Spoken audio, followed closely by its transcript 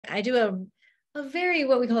I do a very,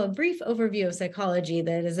 what we call a brief overview of psychology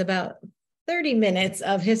that is about 30 minutes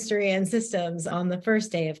of history and systems on the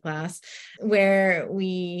first day of class, where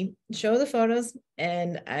we show the photos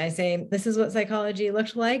and I say, this is what psychology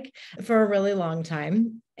looked like for a really long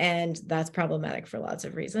time. And that's problematic for lots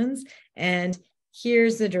of reasons. And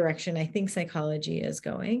here's the direction I think psychology is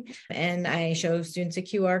going. And I show students a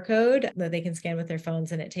QR code that they can scan with their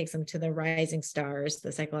phones, and it takes them to the Rising Stars,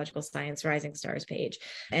 the Psychological Science Rising Stars page.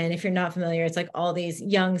 And if you're not familiar, it's like all these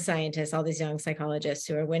young scientists, all these young psychologists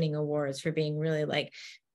who are winning awards for being really like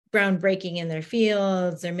groundbreaking in their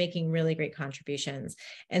fields. They're making really great contributions.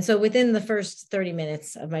 And so within the first 30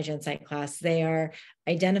 minutes of my Gen Psych class, they are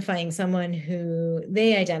identifying someone who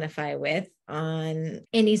they identify with on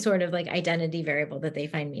any sort of like identity variable that they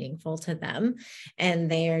find meaningful to them. And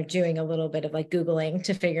they are doing a little bit of like Googling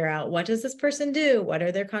to figure out, what does this person do? What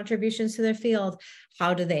are their contributions to their field?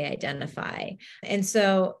 How do they identify? And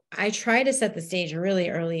so I try to set the stage really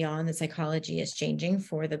early on that psychology is changing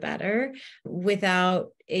for the better, without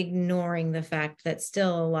ignoring the fact that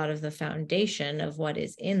still a lot of the foundation of what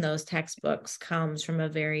is in those textbooks comes from a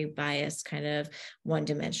very biased kind of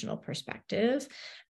one-dimensional perspective.